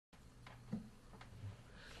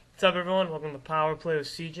What's up, everyone? Welcome to Power Play with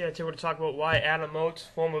CJ. Today we're going to talk about why Adam Oates,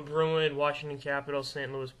 former Bruin, Washington Capitals,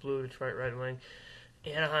 St. Louis Blue, Detroit Red Wing,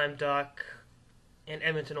 Anaheim Duck, and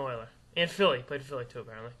Edmonton Oiler. And Philly. Played for Philly, too,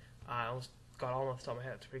 apparently. I almost got all off the top of my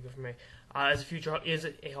head. It's pretty good for me. As a future, is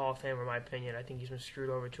a Hall of Famer, in my opinion. I think he's been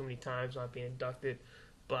screwed over too many times not being inducted.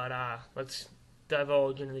 But let's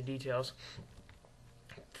divulge into the details.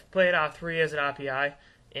 Played 3 years at RPI,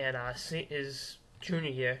 and his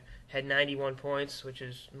junior year had 91 points, which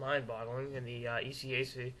is mind-boggling. In the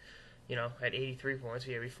ECAC, had 83 points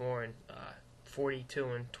the year before, and 42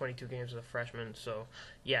 in 22 games as a freshman. So,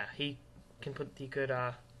 yeah, he could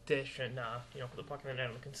dish and put the puck in the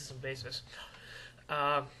net on a consistent basis.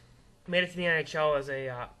 Made it to the NHL as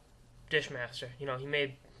a dish master. He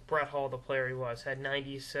made Brett Hull the player he was. Had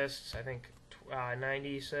 90 assists, I think,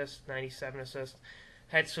 90 assists, 97 assists.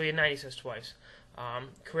 So he had 90 assists twice.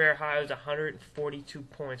 Career high was 142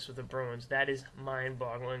 points with the Bruins. That is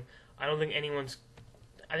mind-boggling. I think he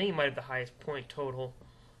might have the highest point total.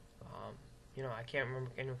 I can't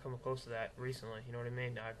remember anyone coming close to that recently. You know what I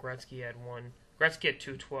mean? Gretzky had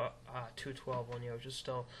 212 one year, which is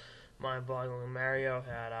still mind-boggling. Mario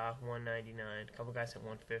had 199. A couple guys had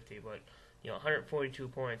 150, but 142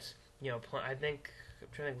 points. I think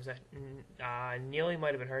was that Neely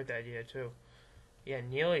might have been hurt that year too. Yeah,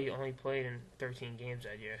 Neely only played in 13 games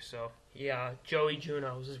that year. So, yeah, Joey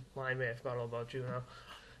Juneau was his lineman. I forgot all about Juneau.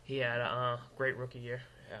 He had a great rookie year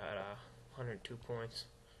at 102 points.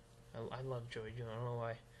 I love Joey Juneau. I don't know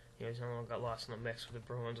why. He's the only one got lost in the mix with the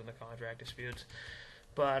Bruins and the contract disputes.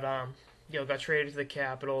 But, got traded to the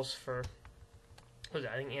Capitals for,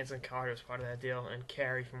 I think Anson Carter was part of that deal, and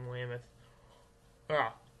Carey from Weymouth.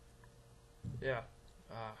 And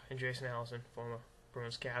Jason Allison, former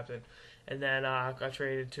Bruins captain. And then got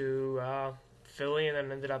traded to Philly and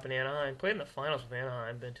then ended up in Anaheim. Played in the finals with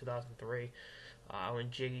Anaheim in 2003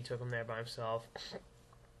 when Jiggy took him there by himself.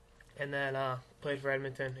 And then played for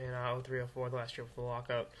Edmonton in 03-04, the last year before the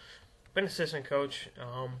lockout. Been assistant coach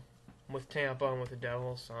with Tampa and with the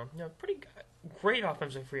Devils. Pretty great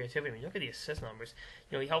offensive creativity. I mean, look at the assist numbers.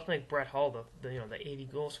 He helped make Brett Hull the 80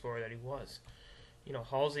 goal scorer that he was.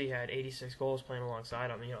 Halsey had 86 goals playing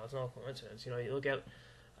alongside him. It's no coincidence. You look at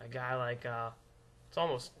a guy like it's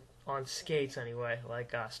almost on skates anyway,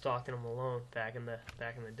 like Stockton and Malone back in the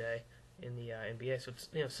day in the NBA. So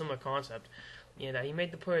it's similar concept. And he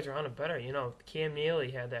made the players around him better. Cam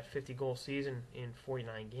Neely had that 50-goal season in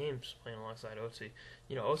 49 games playing alongside Oates.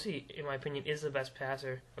 Oates, in my opinion, is the best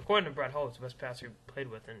passer. According to Brett Hull, it's the best passer he played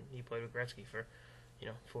with, and he played with Gretzky for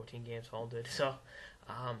 14 games. Hull did. So,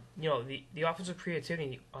 the offensive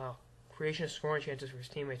creativity, creation of scoring chances for his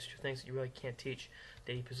teammates, are things that you really can't teach,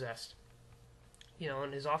 that he possessed.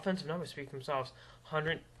 And his offensive numbers speak for themselves. I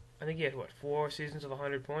think he had 4 seasons of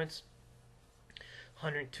 100 points.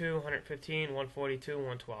 102, 115, 142,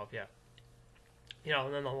 112, yeah.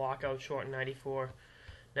 And then the lockout short in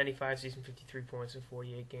 95 season, 53 points in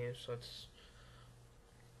 48 games, so it's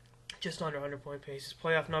just under 100 point pace. His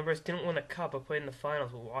playoff numbers, didn't win the cup, but played in the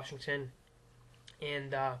finals with Washington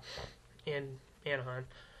and Anaheim,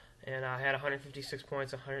 and had 156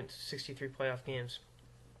 points, 163 playoff games.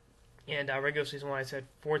 And regular season-wise, had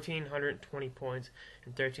 1,420 points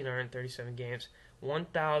in 1,337 games,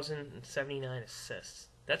 1,079 assists.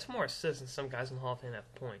 That's more assists than some guys in the Hall of Fame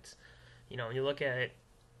have points. When you look at it,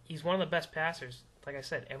 he's one of the best passers, like I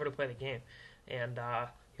said, ever to play the game. And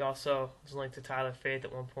he also was linked to Tyler Faith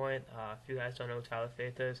at one point. If you guys don't know who Tyler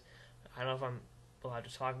Faith is, I don't know if I'm allowed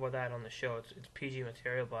to talk about that on the show. It's PG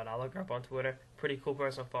material, but I'll look her up on Twitter. Pretty cool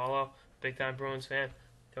person to follow. Big-time Bruins fan.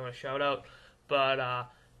 Don't want to shout out. But,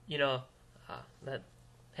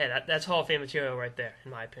 that's Hall of Fame material right there,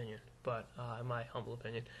 in my opinion. But, in my humble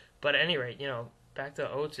opinion. But at any rate, back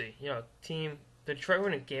to Oates. The Detroit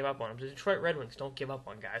Red Wings gave up on him. The Detroit Red Wings don't give up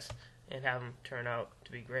on guys and have them turn out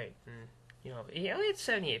to be great. And, he only had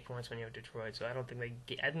 78 points when he was with Detroit, so I think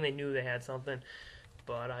they knew they had something.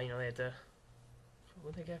 But, they had to,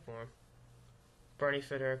 what did they get for him? Bernie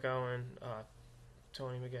Federico and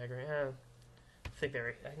Tony McGregor. I think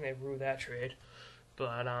they ruled that trade.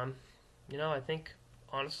 But, I think,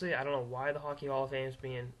 honestly, I don't know why the Hockey Hall of Fame is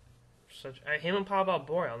being such... him and Pavel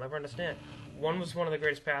Bure, I'll never understand. One was one of the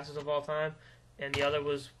greatest passers of all time, and the other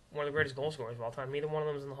was one of the greatest goal scorers of all time. Neither one of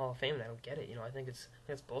them is in the Hall of Fame, and I don't get it. I think it's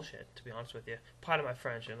bullshit, to be honest with you. Part of my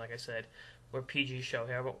French, and like I said, we're a PG show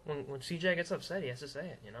here, but when CJ gets upset, he has to say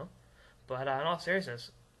it, But in all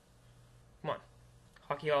seriousness, come on.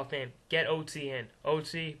 Hockey Hall of Fame. Get Oates in.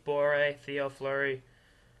 Oates, Bure, Theo Fleury.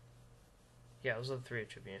 Yeah, those are the 3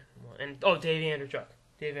 it should be in. And, Davey Andreychuk.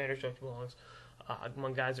 Davey Andreychuk belongs.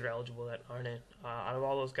 Among guys that are eligible that aren't in. Out of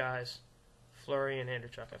all those guys, Fleury and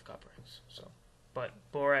Andreychuk have cup rings. So, but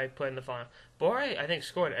Bore played in the final. Bore, I think,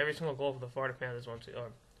 scored every single goal for the Florida Panthers once.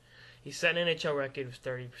 Or he set an NHL record with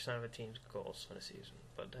 30% of a team's goals in a season.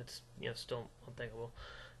 But that's still unthinkable.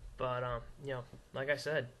 But like I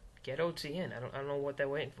said, get Oates in. I don't know what they're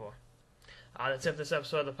waiting for. That's it for this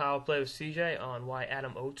episode of the Power Play with CJ on why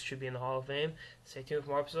Adam Oates should be in the Hall of Fame. Stay tuned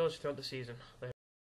for more episodes throughout the season. Later.